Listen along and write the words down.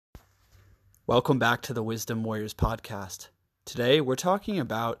Welcome back to the Wisdom Warriors podcast. Today we're talking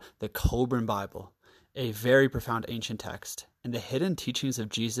about the Colburn Bible, a very profound ancient text, and the hidden teachings of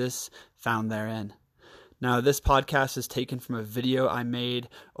Jesus found therein. Now, this podcast is taken from a video I made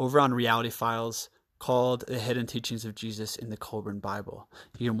over on Reality Files called The Hidden Teachings of Jesus in the Colburn Bible.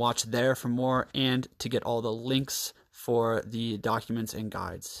 You can watch there for more and to get all the links for the documents and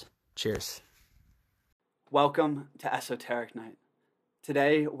guides. Cheers. Welcome to Esoteric Night.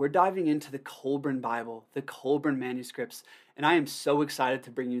 Today, we're diving into the Colburn Bible, the Colburn manuscripts, and I am so excited to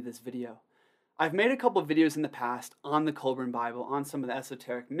bring you this video. I've made a couple of videos in the past on the Colburn Bible, on some of the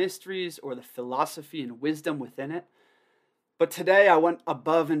esoteric mysteries or the philosophy and wisdom within it. But today, I went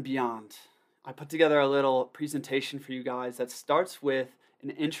above and beyond. I put together a little presentation for you guys that starts with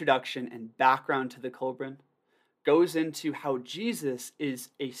an introduction and background to the Colburn, goes into how Jesus is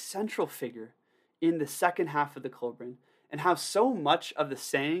a central figure in the second half of the Colburn, and how so much of the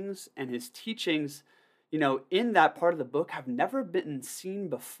sayings and his teachings, in that part of the book have never been seen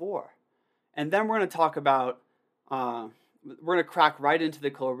before. And then we're going to talk about, we're going to crack right into the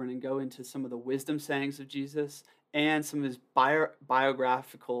Colburn and go into some of the wisdom sayings of Jesus and some of his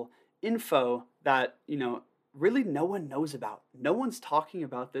biographical info that, really no one knows about. No one's talking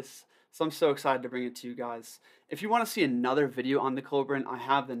about this. So I'm so excited to bring it to you guys. If you want to see another video on the Colburn, I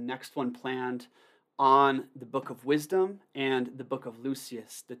have the next one planned on the Book of Wisdom and the Book of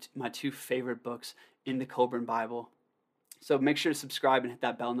Lucius, my two favorite books in the Colburn Bible. So make sure to subscribe and hit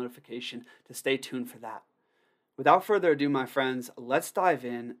that bell notification to stay tuned for that. Without further ado, my friends, let's dive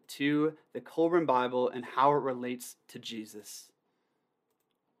in to the Colburn Bible and how it relates to Jesus.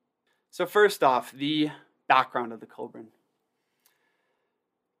 So first off, the background of the Colburn.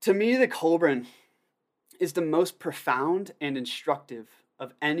 To me, the Colburn is the most profound and instructive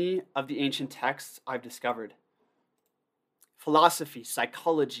of any of the ancient texts I've discovered. Philosophy,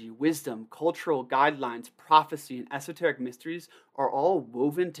 psychology, wisdom, cultural guidelines, prophecy, and esoteric mysteries are all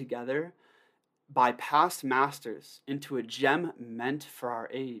woven together by past masters into a gem meant for our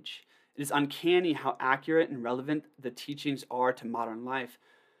age. It is uncanny how accurate and relevant the teachings are to modern life.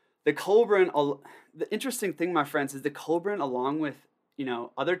 The Colburn, the interesting thing, my friends, is the Colburn, along with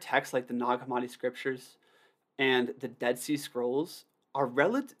other texts like the Nag Hammadi scriptures and the Dead Sea Scrolls,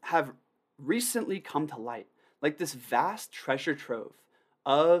 have recently come to light. Like this vast treasure trove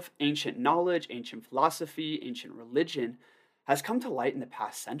of ancient knowledge, ancient philosophy, ancient religion has come to light in the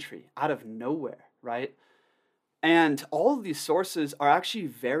past century out of nowhere, right? And all of these sources are actually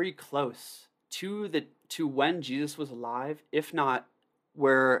very close to when Jesus was alive, if not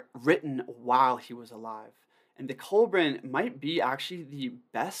were written while he was alive. And the Colburn might be actually the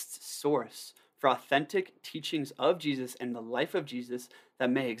best source for authentic teachings of Jesus and the life of Jesus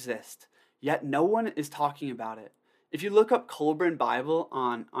that may exist. Yet no one is talking about it. If you look up Colburn Bible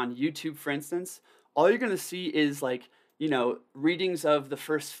on YouTube, for instance, all you're going to see is readings of the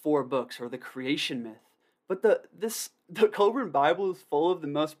first 4 books or the creation myth. But the Colburn Bible is full of the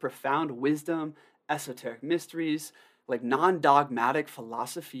most profound wisdom, esoteric mysteries, like non-dogmatic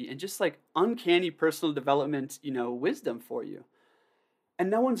philosophy, and just like uncanny personal development, wisdom for you. And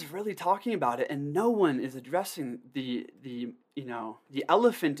no one's really talking about it, and no one is addressing the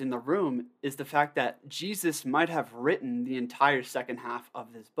elephant in the room is the fact that Jesus might have written the entire second half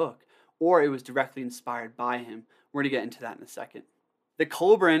of this book, or it was directly inspired by him. We're going to get into that in a second. The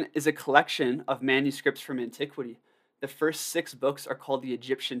Colburn is a collection of manuscripts from antiquity. The first 6 books are called the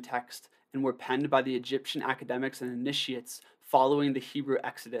Egyptian text and were penned by the Egyptian academics and initiates following the Hebrew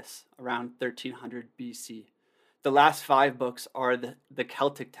Exodus around 1300 BC. The last 5 books are the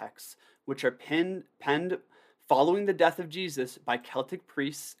Celtic texts, which are penned following the death of Jesus by Celtic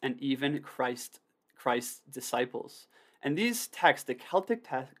priests and even Christ's disciples. And these texts, the Celtic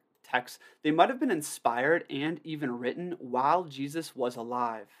texts, they might have been inspired and even written while Jesus was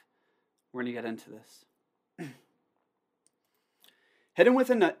alive. We're going to get into this. Hidden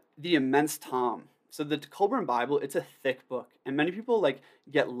within the immense tome. So the Colburn Bible, it's a thick book, and many people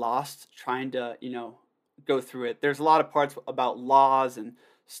get lost trying to, go through it. There's a lot of parts about laws and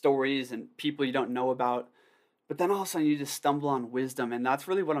stories and people you don't know about, but then all of a sudden you just stumble on wisdom, and that's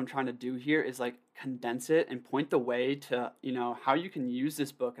really what I'm trying to do here is condense it and point the way to how you can use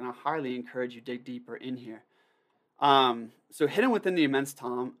this book, and I highly encourage you dig deeper in here. So hidden within the immense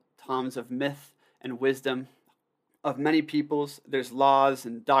tomes of myth and wisdom of many peoples, there's laws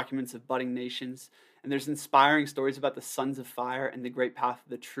and documents of budding nations, and there's inspiring stories about the sons of fire and the great path of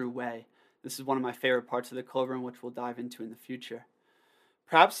the true way. This is one of my favorite parts of the Colburn, which we'll dive into in the future.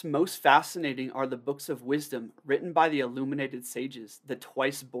 Perhaps most fascinating are the books of wisdom written by the illuminated sages, the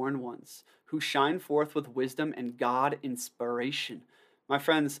twice-born ones, who shine forth with wisdom and God inspiration. My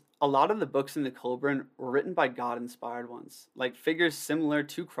friends, a lot of the books in the Colburn were written by God-inspired ones, like figures similar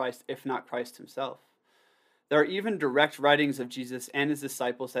to Christ, if not Christ himself. There are even direct writings of Jesus and his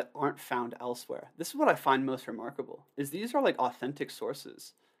disciples that aren't found elsewhere. This is what I find most remarkable, is these are like authentic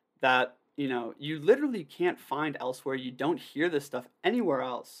sources that, you literally can't find elsewhere. You don't hear this stuff anywhere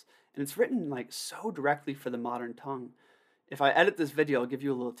else. And it's written like so directly for the modern tongue. If I edit this video, I'll give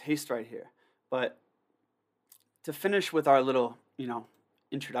you a little taste right here. But to finish with our little,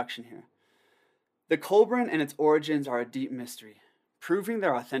 introduction here. The Colburn and its origins are a deep mystery. Proving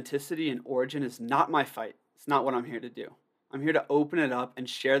their authenticity and origin is not my fight. It's not what I'm here to do. I'm here to open it up and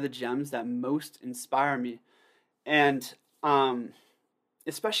share the gems that most inspire me. And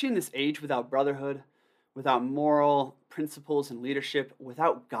especially in this age without brotherhood, without moral principles and leadership,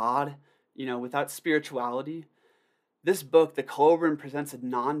 without God, without spirituality, this book, The Colburn, presents a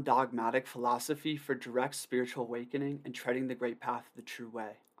non-dogmatic philosophy for direct spiritual awakening and treading the great path of the true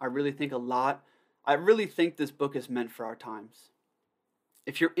way. I really think this book is meant for our times.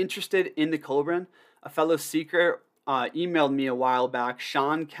 If you're interested in the Colburn, a fellow seeker emailed me a while back.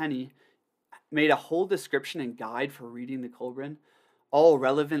 Sean Kenny made a whole description and guide for reading the Colburn. All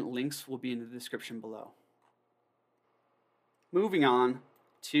relevant links will be in the description below. Moving on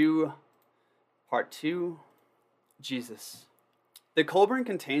to part 2, Jesus. The Colburn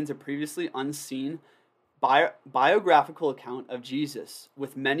contains a previously unseen biographical account of Jesus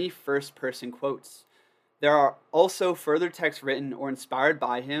with many first-person quotes. There are also further texts written or inspired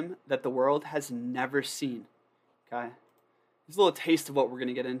by him that the world has never seen. Okay? Here's a little taste of what we're going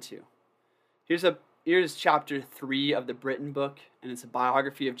to get into. Here's chapter 3 of the Britton book, and it's a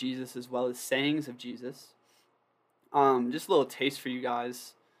biography of Jesus as well as sayings of Jesus. Just a little taste for you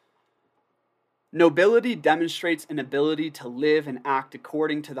guys. Nobility demonstrates an ability to live and act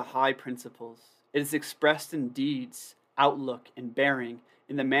according to the high principles. It is expressed in deeds, outlook, and bearing,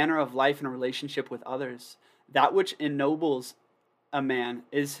 in the manner of life and relationship with others. That which ennobles a man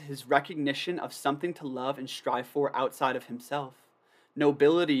is his recognition of something to love and strive for outside of himself.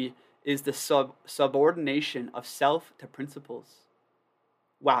 Nobility is the subordination of self to principles.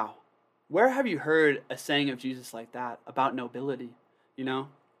 Wow. Where have you heard a saying of Jesus like that about nobility,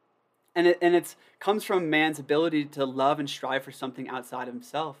 And it comes from man's ability to love and strive for something outside of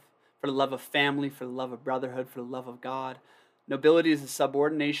himself, for the love of family, for the love of brotherhood, for the love of God. Nobility is a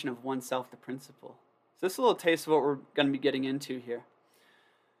subordination of oneself to principle. So this is a little taste of what we're going to be getting into here.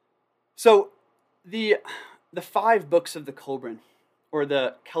 So the 5 books of the Colburn, or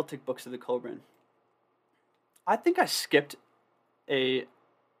the Celtic books of the Colburn, I think I skipped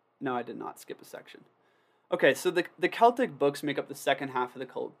no, I did not skip a section. Okay, so the Celtic books make up the second half of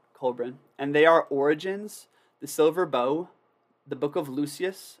the Colburn, and they are Origins, the Silver Bow, the Book of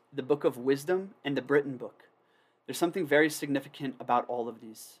Lucius, the Book of Wisdom, and the Britton book. There's something very significant about all of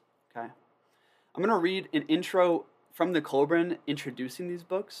these, okay? I'm going to read an intro from the Colburn introducing these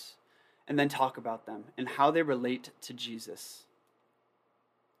books, and then talk about them and how they relate to Jesus.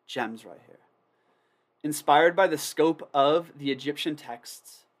 Gems right here. Inspired by the scope of the Egyptian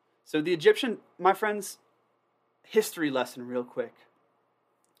texts. So the Egyptian, my friends, history lesson real quick.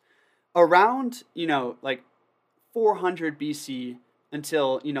 Around, like 400 BC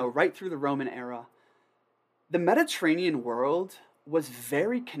until, right through the Roman era, the Mediterranean world was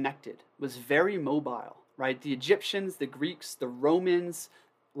very connected, was very mobile, right? The Egyptians, the Greeks, the Romans,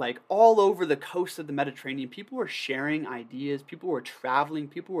 like all over the coast of the Mediterranean, people were sharing ideas, people were traveling,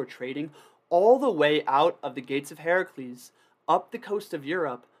 people were trading, all the way out of the gates of Heracles, up the coast of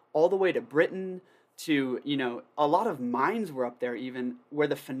Europe, all the way to Britain, to, a lot of mines were up there even, where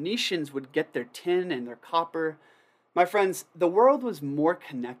the Phoenicians would get their tin and their copper. My friends, the world was more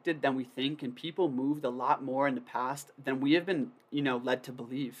connected than we think, and people moved a lot more in the past than we have been, led to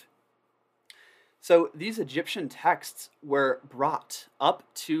believe. So these Egyptian texts were brought up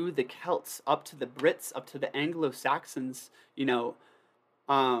to the Celts, up to the Brits, up to the Anglo-Saxons,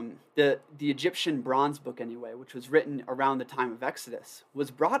 the Egyptian Bronze Book anyway, which was written around the time of Exodus, was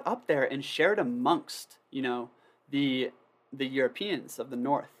brought up there and shared amongst, the Europeans of the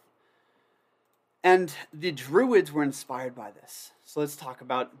north. And the Druids were inspired by this. So let's talk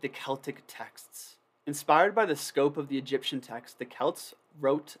about the Celtic texts. Inspired by the scope of the Egyptian text, the Celts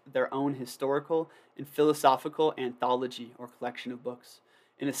wrote their own historical and philosophical anthology or collection of books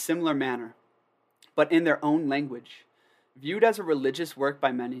in a similar manner, but in their own language. Viewed as a religious work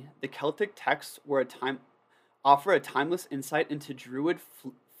by many, the Celtic texts offer a timeless insight into Druid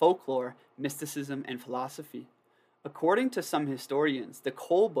folklore, mysticism, and philosophy. According to some historians, the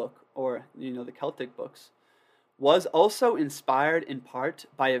Cole book, or the Celtic books, was also inspired in part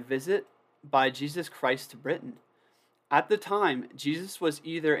by a visit by Jesus Christ to Britain. At the time, Jesus was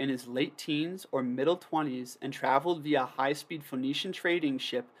either in his late teens or middle 20s and traveled via high speed Phoenician trading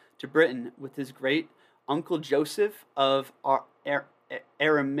ship to Britain with his great uncle Joseph of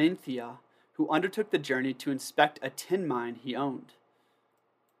Arimathea, who undertook the journey to inspect a tin mine he owned.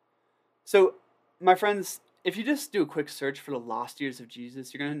 So, my friends, if you just do a quick search for the lost years of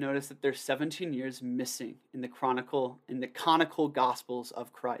Jesus, you're going to notice that there's 17 years missing in the canonical gospels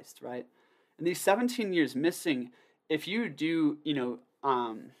of Christ, right? And these 17 years missing, if you do,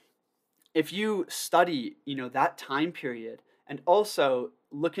 if you study, that time period and also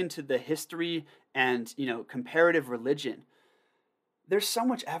look into the history and, comparative religion, there's so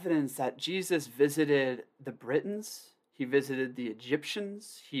much evidence that Jesus visited the Britons, he visited the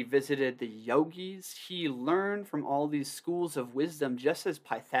Egyptians, he visited the yogis, he learned from all these schools of wisdom, just as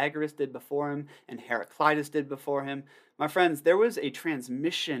Pythagoras did before him and Heraclitus did before him. My friends, there was a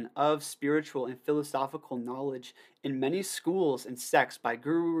transmission of spiritual and philosophical knowledge in many schools and sects by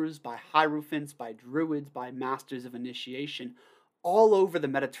gurus, by hierophants, by druids, by masters of initiation, all over the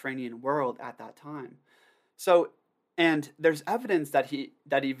Mediterranean world at that time. So, and there's evidence that he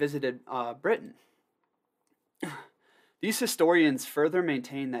visited Britain. These historians further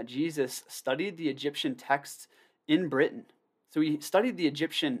maintain that Jesus studied the Egyptian texts in Britain. So he studied the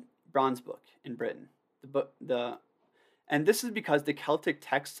Egyptian bronze book in Britain. And this is because the Celtic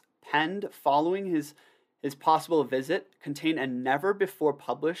texts penned following his possible visit contain a never before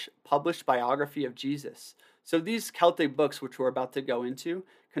published biography of Jesus. So these Celtic books, which we're about to go into,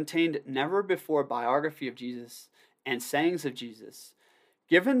 contained never before biography of Jesus and sayings of Jesus.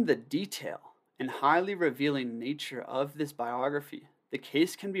 Given the detail and highly revealing nature of this biography, the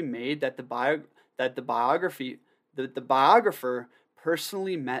case can be made that the biographer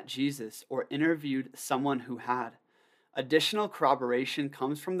personally met Jesus or interviewed someone who had. Additional corroboration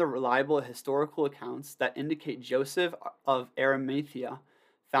comes from the reliable historical accounts that indicate Joseph of Arimathea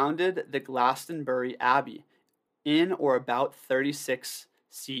founded the Glastonbury Abbey in or about 36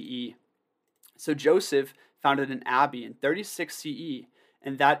 CE. So Joseph founded an abbey in 36 CE,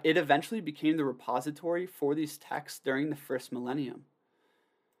 and that it eventually became the repository for these texts during the first millennium.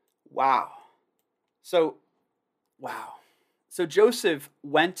 Wow. So Joseph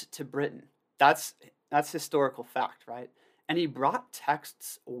went to Britain. That's historical fact, right? And he brought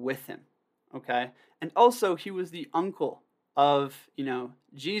texts with him, okay? And also he was the uncle of,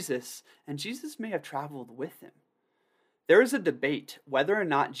 Jesus, and Jesus may have traveled with him. There is a debate whether or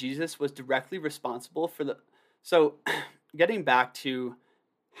not Jesus was directly responsible for the... So, getting back to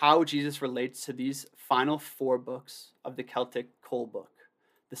how Jesus relates to these final 4 books of the Celtic Cole book,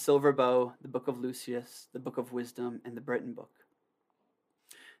 the Silver Bow, the Book of Lucius, the Book of Wisdom, and the Britain book.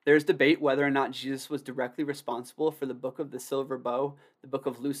 There's debate whether or not Jesus was directly responsible for the Book of the Silver Bow, the Book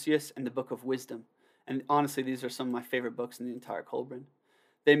of Lucius, and the Book of Wisdom. And honestly, these are some of my favorite books in the entire Colburn.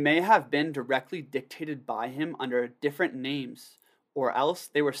 They may have been directly dictated by him under different names, or else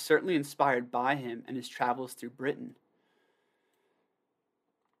they were certainly inspired by him and his travels through Britain.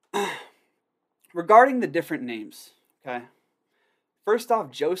 Regarding the different names, okay? First off,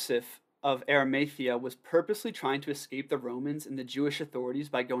 Joseph of Arimathea was purposely trying to escape the Romans and the Jewish authorities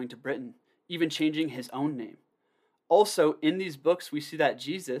by going to Britain, even changing his own name. Also, in these books, we see that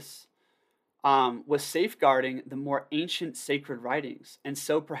Jesus was safeguarding the more ancient sacred writings, and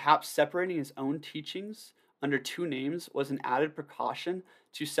so perhaps separating his own teachings under 2 names was an added precaution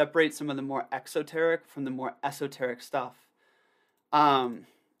to separate some of the more exoteric from the more esoteric stuff.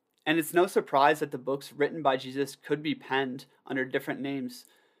 And it's no surprise that the books written by Jesus could be penned under different names,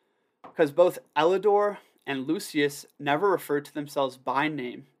 because both Elidor and Lucius never referred to themselves by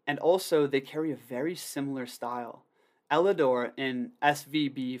name, and also they carry a very similar style. Elidor in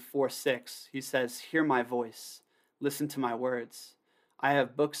SVB 4:6, he says, "Hear my voice, listen to my words. I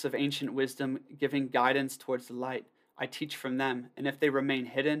have books of ancient wisdom giving guidance towards the light. I teach from them, and if they remain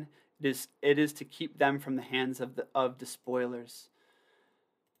hidden, it is to keep them from the hands of the despoilers."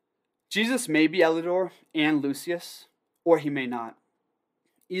 Jesus may be Elidor and Lucius, or he may not.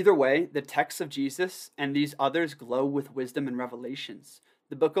 Either way, the texts of Jesus and these others glow with wisdom and revelations.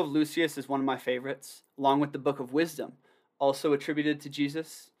 The Book of Lucius is one of my favorites, along with the Book of Wisdom, also attributed to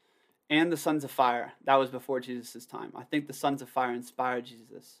Jesus, and the Sons of Fire. That was before Jesus' time. I think the Sons of Fire inspired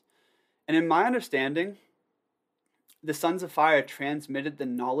Jesus. And in my understanding, the Sons of Fire transmitted the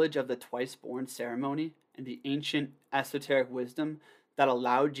knowledge of the twice-born ceremony and the ancient esoteric wisdom that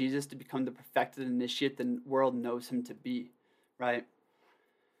allowed Jesus to become the perfected initiate the world knows him to be, right?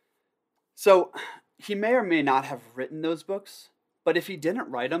 So he may or may not have written those books, but if he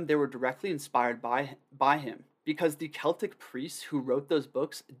didn't write them, they were directly inspired by him, because the Celtic priests who wrote those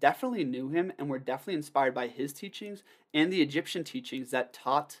books definitely knew him and were definitely inspired by his teachings and the Egyptian teachings that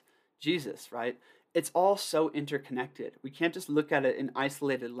taught Jesus, right? It's all so interconnected. We can't just look at it in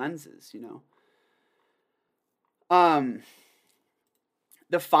isolated lenses, you know. Um,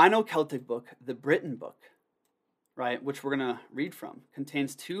 the final Celtic book, the Britain book, right, which we're going to read from,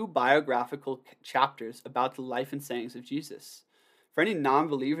 contains two biographical chapters about the life and sayings of Jesus. For any non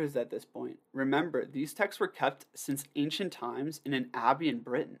believers at this point, remember these texts were kept since ancient times in an abbey in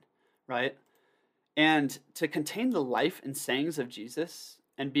Britain, right? And to contain the life and sayings of Jesus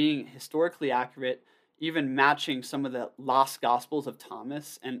and being historically accurate, even matching some of the lost gospels of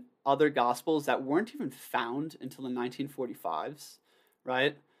Thomas and other gospels that weren't even found until the 1945s,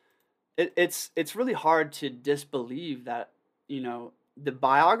 right? It's really hard to disbelieve that, you know, the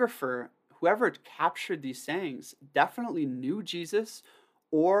biographer, whoever captured these sayings, definitely knew Jesus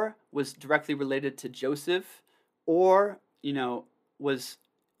or was directly related to Joseph, or, you know, was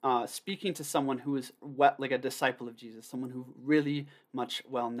speaking to someone who was like a disciple of Jesus, someone who really much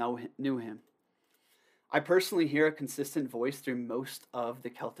knew him. I personally hear a consistent voice through most of the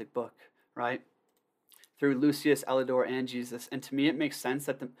Celtic book, right? Through Lucius, Elidor, and Jesus. And to me, it makes sense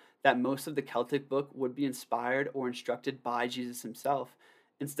that most of the Celtic book would be inspired or instructed by Jesus himself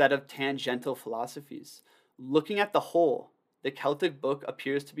instead of tangential philosophies. Looking at the whole, the Celtic book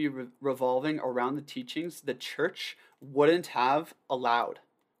appears to be revolving around the teachings the church wouldn't have allowed.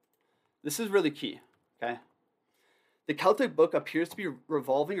 This is really key, okay? The Celtic book appears to be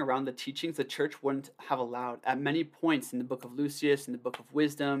revolving around the teachings the church wouldn't have allowed. At many points in the book of Lucius, in the book of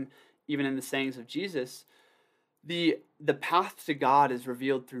Wisdom, even in the sayings of Jesus, the path to God is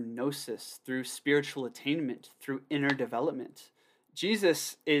revealed through gnosis, through spiritual attainment, through inner development.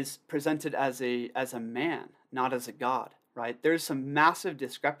 Jesus is presented as a man, not as a God, right? There's some massive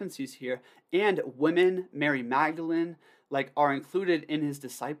discrepancies here, and women, Mary Magdalene, like, are included in his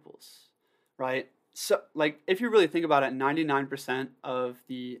disciples, right? So, like, if you really think about it, 99% of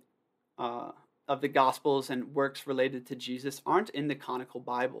the Gospels and works related to Jesus aren't in the canonical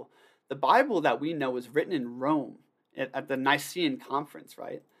Bible. The Bible that we know was written in Rome at the Nicene Conference,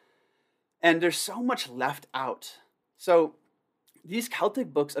 right? And there's so much left out. So these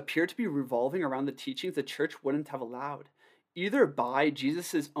Celtic books appear to be revolving around the teachings the church wouldn't have allowed, either by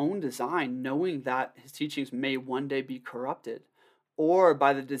Jesus' own design, knowing that his teachings may one day be corrupted, or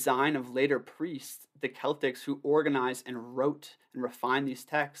by the design of later priests, the Celtics, who organized and wrote and refined these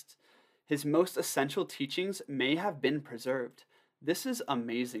texts. His most essential teachings may have been preserved. This is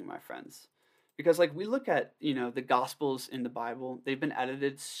amazing, my friends, because, like, we look at, you know, the Gospels in the Bible, they've been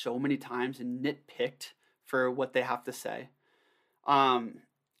edited so many times and nitpicked for what they have to say.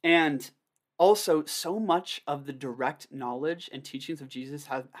 And also, so much of the direct knowledge and teachings of Jesus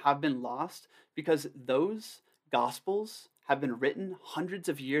have been lost because those Gospels have been written hundreds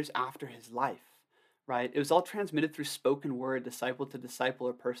of years after his life, right? It was all transmitted through spoken word, disciple to disciple,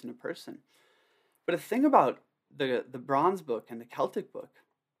 or person to person. But the thing about the Bronze Book and the Celtic book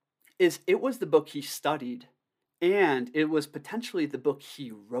is it was the book he studied, and it was potentially the book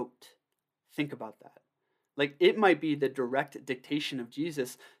he wrote. Think about that. Like, it might be the direct dictation of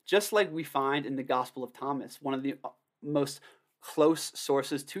Jesus, just like we find in the Gospel of Thomas, one of the most close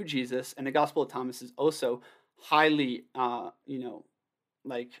sources to Jesus. And the Gospel of Thomas is also highly,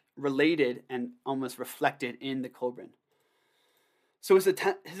 like, related and almost reflected in the Kolbrin. So his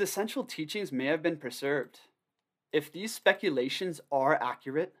essential teachings may have been preserved. If these speculations are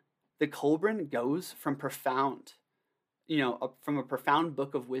accurate, the Kolbrin goes from from a profound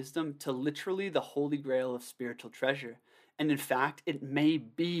book of wisdom to literally the Holy Grail of spiritual treasure. And in fact, it may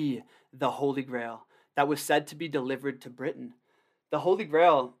be the Holy Grail that was said to be delivered to Britain. The Holy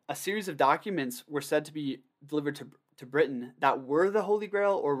Grail, a series of documents were said to be delivered to Britain that were the Holy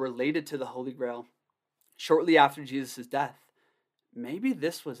Grail or related to the Holy Grail shortly after Jesus' death. Maybe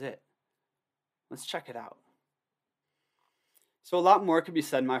this was it. Let's check it out. So a lot more could be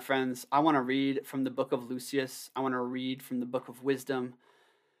said, my friends. I want to read from the book of Lucius. I want to read from the book of Wisdom.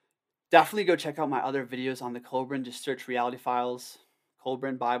 Definitely go check out my other videos on the Kolbrin. Just search Reality Files,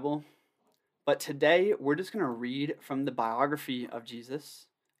 Kolbrin Bible. But today, we're just going to read from the biography of Jesus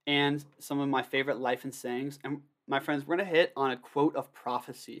and some of my favorite life and sayings. And my friends, we're going to hit on a quote of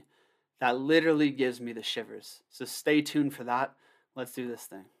prophecy that literally gives me the shivers. So stay tuned for that. Let's do this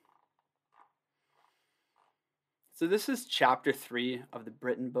thing. So this is chapter 3 of the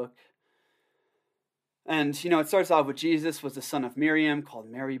Britain book. And, it starts off with Jesus was the son of Miriam, called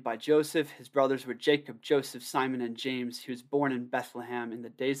Mary by Joseph. His brothers were Jacob, Joseph, Simon, and James. He was born in Bethlehem. In the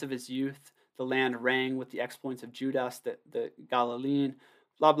days of his youth, the land rang with the exploits of Judas, the Galilean,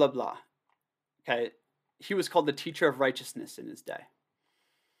 blah, blah, blah. Okay, he was called the teacher of righteousness in his day.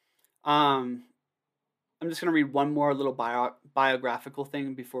 I'm just going to read one more little biographical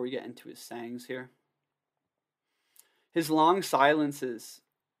thing before we get into his sayings here. His long silences,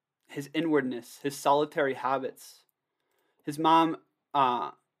 his inwardness, his solitary habits. His mom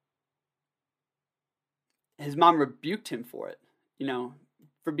rebuked him for it,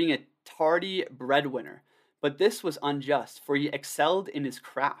 for being a tardy breadwinner. But this was unjust, for he excelled in his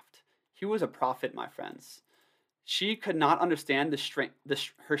craft. He was a prophet, my friends. She could not understand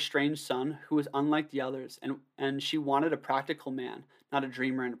her strange son, who was unlike the others, and she wanted a practical man, not a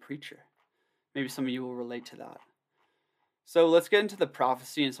dreamer and a preacher. Maybe some of you will relate to that. So let's get into the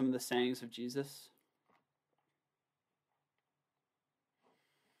prophecy and some of the sayings of Jesus.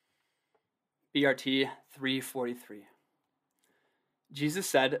 BRT 343. Jesus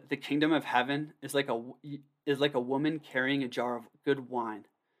said, "The kingdom of heaven is like a woman carrying a jar of good wine.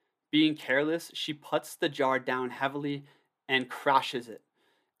 Being careless, she puts the jar down heavily and crashes it.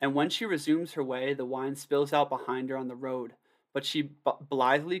 And when she resumes her way, the wine spills out behind her on the road, but she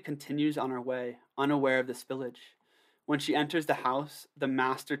blithely continues on her way, unaware of the spillage. When she enters the house, the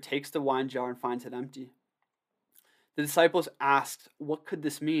master takes the wine jar and finds it empty." The disciples asked, "What could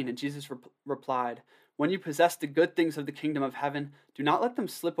this mean?" And Jesus replied, "When you possess the good things of the kingdom of heaven, do not let them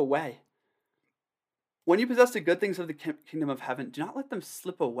slip away." When you possess the good things of the kingdom of heaven, do not let them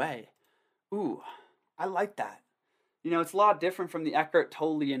slip away. Ooh, I like that. It's a lot different from the Eckhart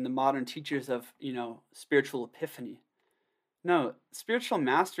Tolle and the modern teachers of, spiritual epiphany. No, spiritual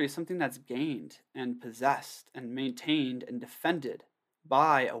mastery is something that's gained and possessed and maintained and defended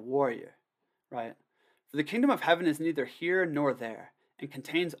by a warrior, right? For the kingdom of heaven is neither here nor there, and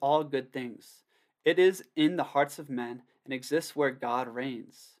contains all good things. It is in the hearts of men, and exists where God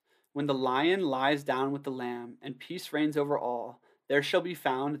reigns. When the lion lies down with the lamb, and peace reigns over all, there shall be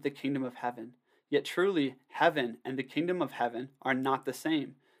found the kingdom of heaven. Yet truly, heaven and the kingdom of heaven are not the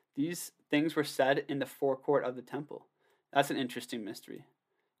same. These things were said in the forecourt of the temple. That's an interesting mystery.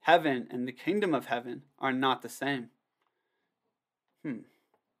 Heaven and the kingdom of heaven are not the same.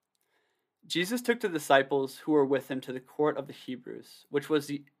 Jesus took the disciples who were with him to the court of the Hebrews, which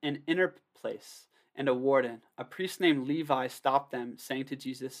was an inner place, and a warden, a priest named Levi, stopped them, saying to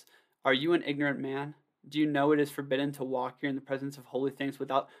Jesus, "Are you an ignorant man? Do you know it is forbidden to walk here in the presence of holy things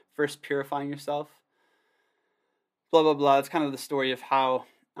without first purifying yourself?" Blah, blah, blah. It's kind of the story of how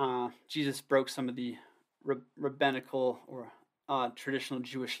Jesus broke some of the rabbinical or traditional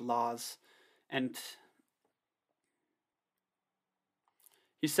Jewish laws. And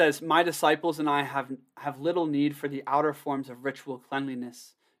he says, "My disciples and I have little need for the outer forms of ritual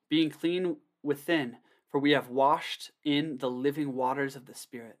cleanliness, being clean within, for we have washed in the living waters of the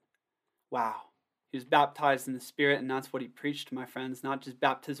Spirit." Wow. He was baptized in the Spirit, and that's what he preached, my friends, not just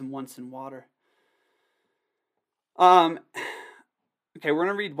baptism once in water. Okay, we're going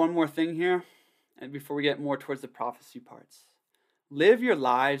to read one more thing here, and before we get more towards the prophecy parts. "Live your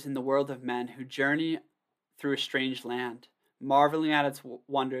lives in the world of men who journey through a strange land, marveling at its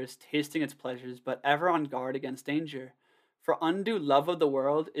wonders, tasting its pleasures, but ever on guard against danger. For undue love of the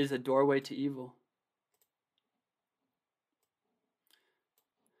world is a doorway to evil."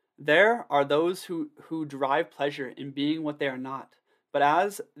 There are those who derive pleasure in being what they are not, but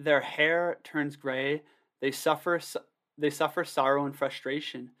as their hair turns gray, they suffer sorrow and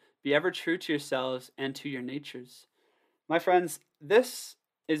frustration. Be ever true to yourselves and to your natures. My friends, this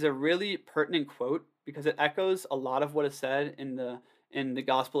is a really pertinent quote because it echoes a lot of what is said in the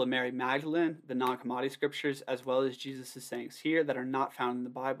Gospel of Mary Magdalene, the Nag Hammadi scriptures, as well as Jesus' sayings here that are not found in the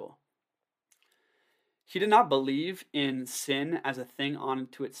Bible. He did not believe in sin as a thing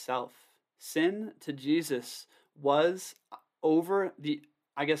unto itself. Sin to Jesus was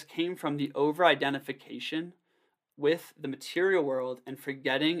came from the over-identification with the material world and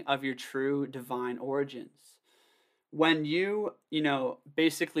forgetting of your true divine origins. When you,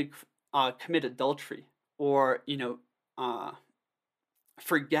 basically commit adultery or,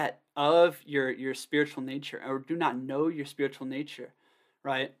 forget of your spiritual nature or do not know your spiritual nature,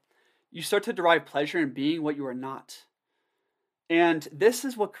 right? You start to derive pleasure in being what you are not. And this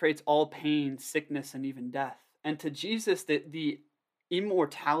is what creates all pain, sickness, and even death. And to Jesus, the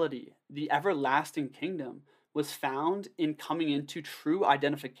immortality, the everlasting kingdom was found in coming into true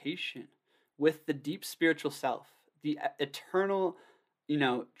identification with the deep spiritual self, the eternal,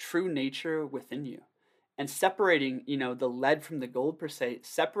 true nature within you. And separating, the lead from the gold per se,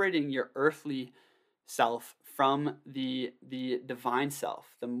 separating your earthly self from the divine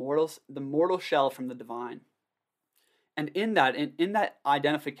self, the mortal shell from the divine. And in that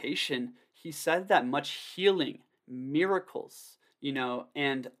identification, he said that much healing, miracles,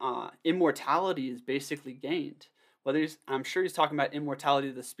 and immortality is basically gained. I'm sure he's talking about immortality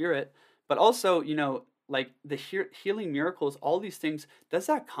of the spirit, but also, like the healing miracles, all these things, does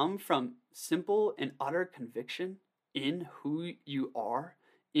that come from simple and utter conviction in who you are,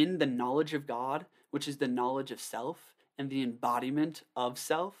 in the knowledge of God, which is the knowledge of self, and the embodiment of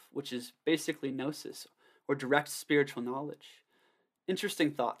self, which is basically gnosis or direct spiritual knowledge?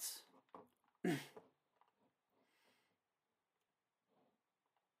 Interesting thoughts.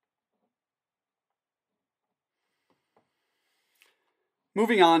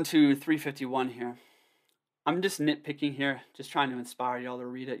 Moving on to 351 here. I'm just nitpicking here, just trying to inspire y'all to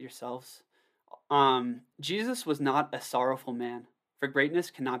read it yourselves. Jesus was not a sorrowful man, for greatness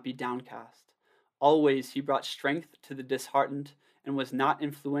cannot be downcast. Always he brought strength to the disheartened and was not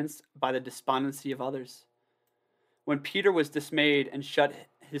influenced by the despondency of others. When Peter was dismayed and shut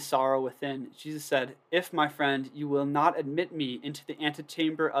his sorrow within, Jesus said, "If, my friend, you will not admit me into the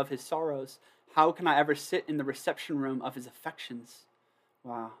antechamber of his sorrows, how can I ever sit in the reception room of his affections?"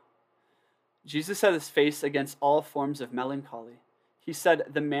 Wow. Jesus set his face against all forms of melancholy. He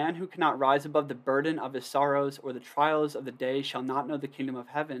said, "The man who cannot rise above the burden of his sorrows or the trials of the day shall not know the kingdom of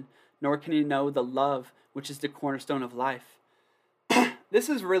heaven, nor can he know the love which is the cornerstone of life." This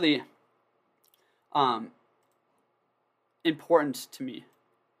is really um, important to me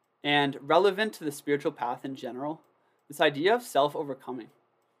and relevant to the spiritual path in general. This idea of self-overcoming,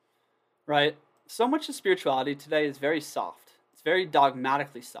 right? So much of spirituality today is very soft. It's very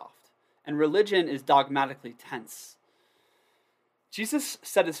dogmatically soft. And religion is dogmatically tense. Jesus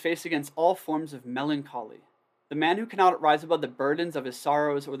set his face against all forms of melancholy. The man who cannot rise above the burdens of his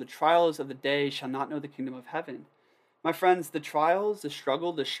sorrows or the trials of the day shall not know the kingdom of heaven. My friends, the trials, the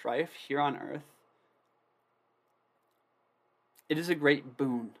struggle, the strife here on earth, it is a great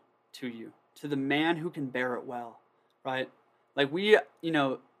boon to you, to the man who can bear it well, right? Like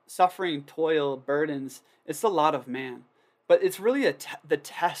suffering, toil, burdens, it's a lot of man. But it's really the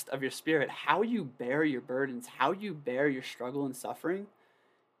test of your spirit. How you bear your burdens, how you bear your struggle and suffering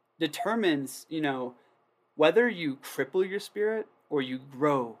determines, whether you cripple your spirit or you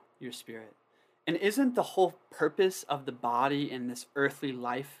grow your spirit. And isn't the whole purpose of the body in this earthly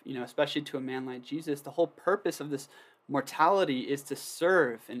life, especially to a man like Jesus, the whole purpose of this mortality is to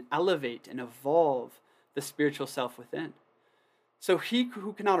serve and elevate and evolve the spiritual self within? So he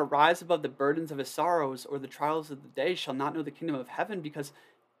who cannot arise above the burdens of his sorrows or the trials of the day shall not know the kingdom of heaven, because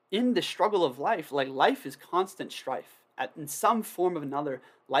in the struggle of life, like life is constant strife. In some form of another,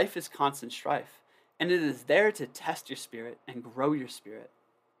 life is constant strife. And it is there to test your spirit and grow your spirit.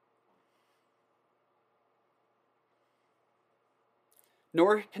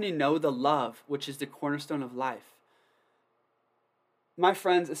 Nor can he know the love, which is the cornerstone of life. My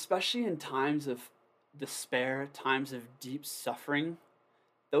friends, especially in times of despair, times of deep suffering,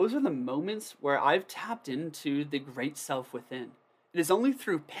 those are the moments where I've tapped into the great self within. It is only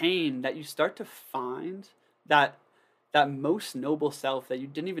through pain that you start to find that most noble self that you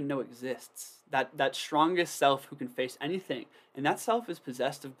didn't even know exists, that strongest self who can face anything. And that self is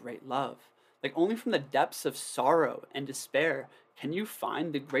possessed of great love. Like only from the depths of sorrow and despair can you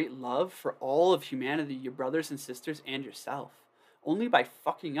find the great love for all of humanity, your brothers and sisters, and yourself. Only by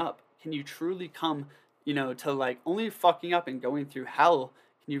fucking up can you truly come, to like only fucking up and going through hell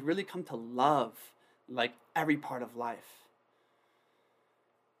can you really come to love like every part of life.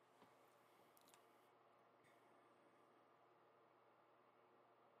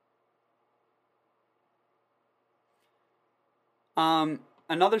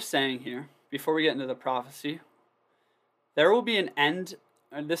 Another saying here before we get into the prophecy, there will be an end,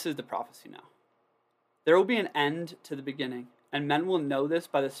 and this is the prophecy now. There will be an end to the beginning, and men will know this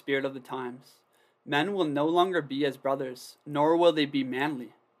by the spirit of the times. Men will no longer be as brothers, nor will they be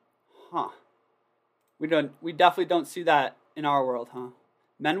manly. Huh. We definitely don't see that in our world, huh?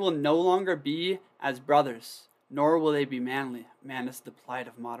 Men will no longer be as brothers, nor will they be manly. Man, this is the plight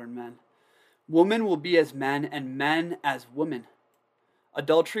of modern men. Women will be as men, and men as women.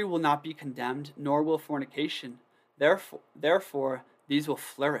 Adultery will not be condemned, nor will fornication. Therefore, these will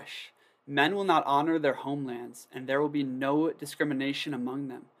flourish. Men will not honor their homelands, and there will be no discrimination among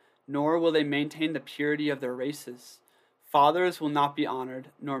them, nor will they maintain the purity of their races. Fathers will not be honored,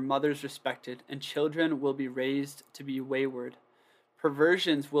 nor mothers respected, and children will be raised to be wayward.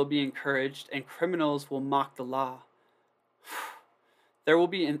 Perversions will be encouraged, and criminals will mock the law. There will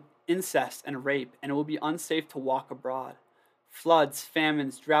be incest and rape, and it will be unsafe to walk abroad. Floods,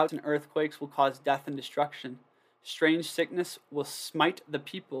 famines, droughts, and earthquakes will cause death and destruction. Strange sickness will smite the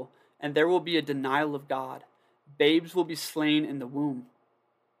people, and there will be a denial of God. Babes will be slain in the womb.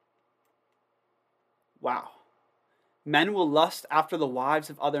 Wow. Men will lust after the wives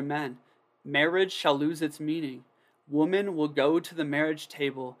of other men. Marriage shall lose its meaning. Women will go to the marriage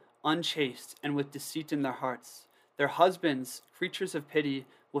table unchaste and with deceit in their hearts. Their husbands, creatures of pity,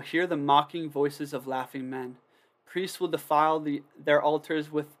 will hear the mocking voices of laughing men. Priests will defile their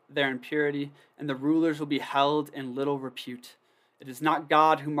altars with their impurity, and the rulers will be held in little repute. It is not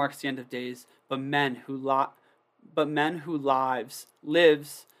God who marks the end of days, but men who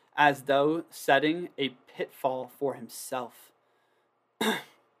lives as though setting a pitfall for himself.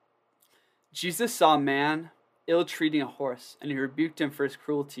 Jesus saw a man ill-treating a horse, and he rebuked him for his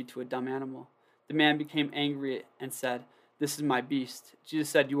cruelty to a dumb animal. The man became angry and said, "This is my beast." Jesus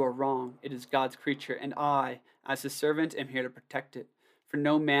said, "You are wrong. It is God's creature, and I, as his servant, am here to protect it. For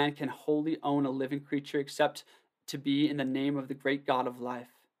no man can wholly own a living creature except to be in the name of the great God of life."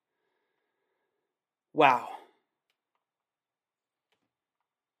 Wow.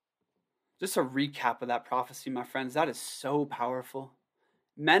 Just a recap of that prophecy, my friends. That is so powerful.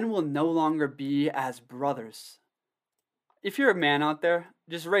 Men will no longer be as brothers. If you're a man out there,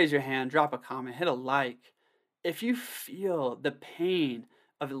 just raise your hand, drop a comment, hit a like. If you feel the pain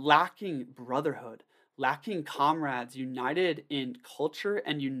of lacking brotherhood, lacking comrades, united in culture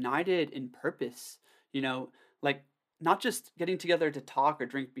and united in purpose, like not just getting together to talk or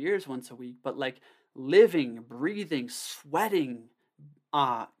drink beers once a week, but like living, breathing, sweating,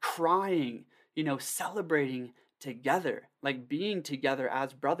 crying, celebrating together, like being together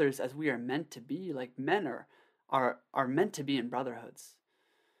as brothers as we are meant to be, like men are meant to be in brotherhoods.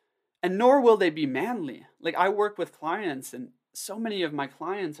 And nor will they be manly. Like I work with clients, and so many of my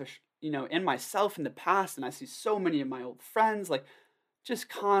clients are, and myself in the past, and I see so many of my old friends, like just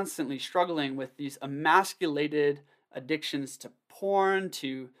constantly struggling with these emasculated addictions to porn,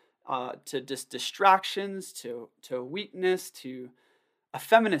 to just distractions, to weakness, to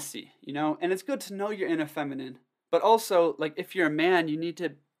effeminacy, and it's good to know you're inner feminine, but also like if you're a man, you need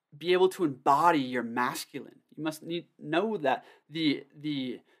to be able to embody your masculine. You must know that the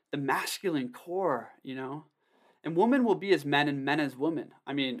masculine core, and women will be as men and men as women.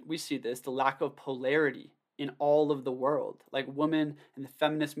 I mean, we see this, the lack of polarity in all of the world, like women and the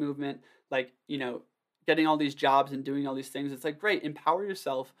feminist movement, like, getting all these jobs and doing all these things. It's like, great, empower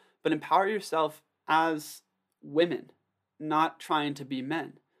yourself, but empower yourself as women, not trying to be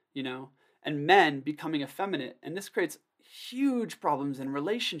men, and men becoming effeminate. And this creates huge problems in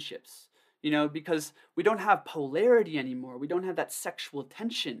relationships, because we don't have polarity anymore. We don't have that sexual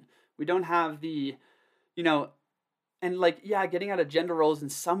tension. We don't have the, and like, yeah, getting out of gender roles in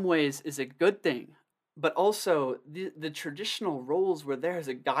some ways is a good thing, but also the traditional roles were there as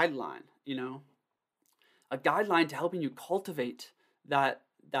a guideline, a guideline to helping you cultivate that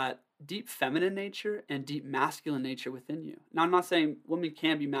deep feminine nature and deep masculine nature within you. Now, I'm not saying women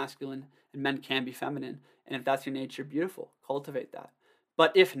can be masculine and men can be feminine, and if that's your nature, beautiful, cultivate that.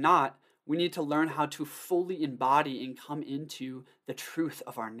 But if not, we need to learn how to fully embody and come into the truth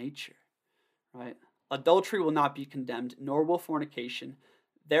of our nature, right? Adultery will not be condemned, nor will fornication.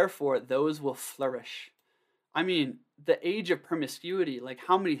 Therefore, those will flourish. I mean, the age of promiscuity, like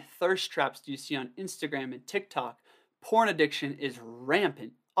how many thirst traps do you see on Instagram and TikTok? Porn addiction is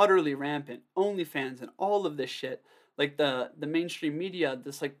rampant, utterly rampant. OnlyFans and all of this shit. Like the mainstream media,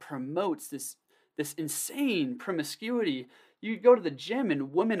 this like promotes this insane promiscuity. You go to the gym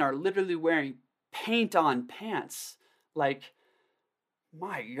and women are literally wearing paint on pants. Like,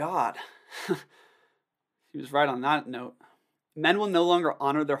 my God. He was right on that note. Men will no longer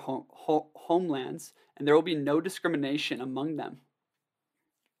honor their homelands, and there will be no discrimination among them.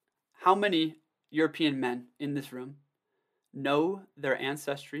 How many European men in this room know their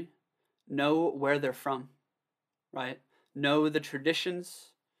ancestry, know where they're from, right? Know the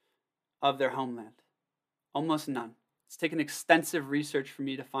traditions of their homeland? Almost none. It's taken extensive research for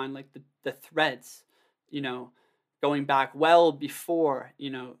me to find like the threads, going back well before,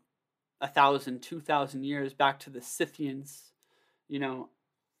 1,000, 2,000 years back to the Scythians.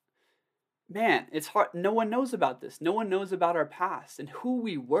 Man, it's hard. No one knows about this. No one knows about our past and who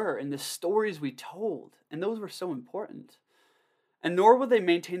we were and the stories we told. And those were so important. And nor will they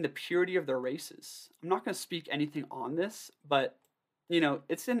maintain the purity of their races. I'm not going to speak anything on this, but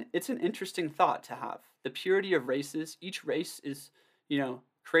it's an interesting thought to have. The purity of races. Each race is,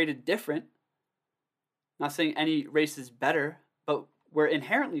 created different. Not saying any race is better, but we're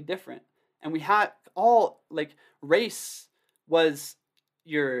inherently different. And we had all, like, race was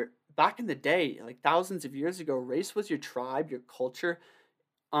back in the day, like thousands of years ago, race was your tribe, your culture.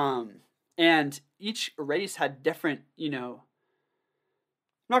 And each race had different, I'm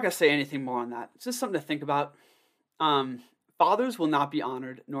not going to say anything more on that. It's just something to think about. Fathers will not be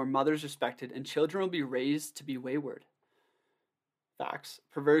honored, nor mothers respected, and children will be raised to be wayward. Facts.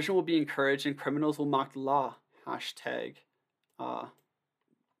 Perversion will be encouraged and criminals will mock the law. Hashtag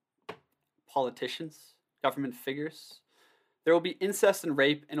politicians, government figures. There will be incest and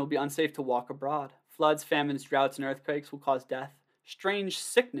rape, and it will be unsafe to walk abroad. Floods, famines, droughts, and earthquakes will cause death. Strange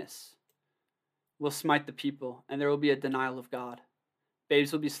sickness will smite the people, and there will be a denial of God.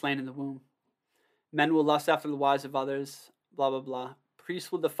 Babes will be slain in the womb. Men will lust after the wives of others, blah, blah, blah.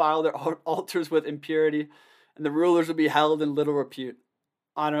 Priests will defile their altars with impurity, and the rulers will be held in little repute.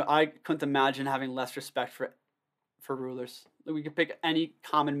 I couldn't imagine having less respect for rulers. We could pick any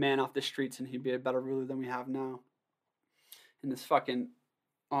common man off the streets, and he'd be a better ruler than we have now. In this fucking,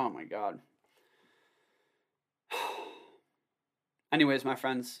 oh my God. Anyways, my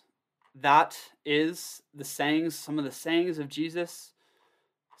friends, that is the sayings, some of the sayings of Jesus.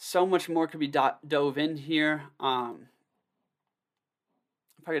 So much more could be dove in here. I'm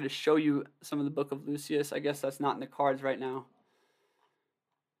probably going to show you some of the book of Lucius. I guess that's not in the cards right now.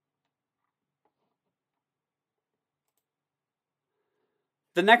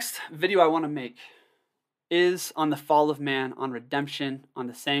 The next video I want to make is on the fall of man, on redemption, on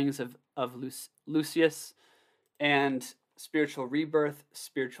the sayings of Lucius, and spiritual rebirth,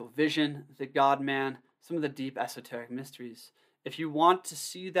 spiritual vision, the God-man, some of the deep esoteric mysteries. If you want to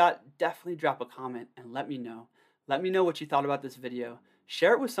see that, definitely drop a comment and let me know. Let me know what you thought about this video.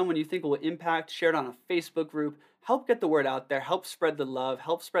 Share it with someone you think will impact. Share it on a Facebook group. Help get the word out there. Help spread the love.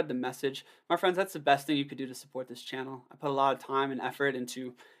 Help spread the message. My friends, that's the best thing you could do to support this channel. I put a lot of time and effort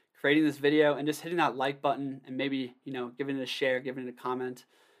into creating this video, and just hitting that like button and maybe, giving it a share, giving it a comment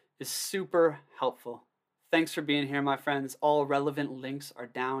is super helpful. Thanks for being here, my friends. All relevant links are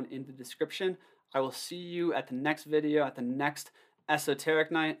down in the description. I will see you at the next video, at the next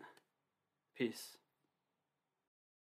esoteric night. Peace.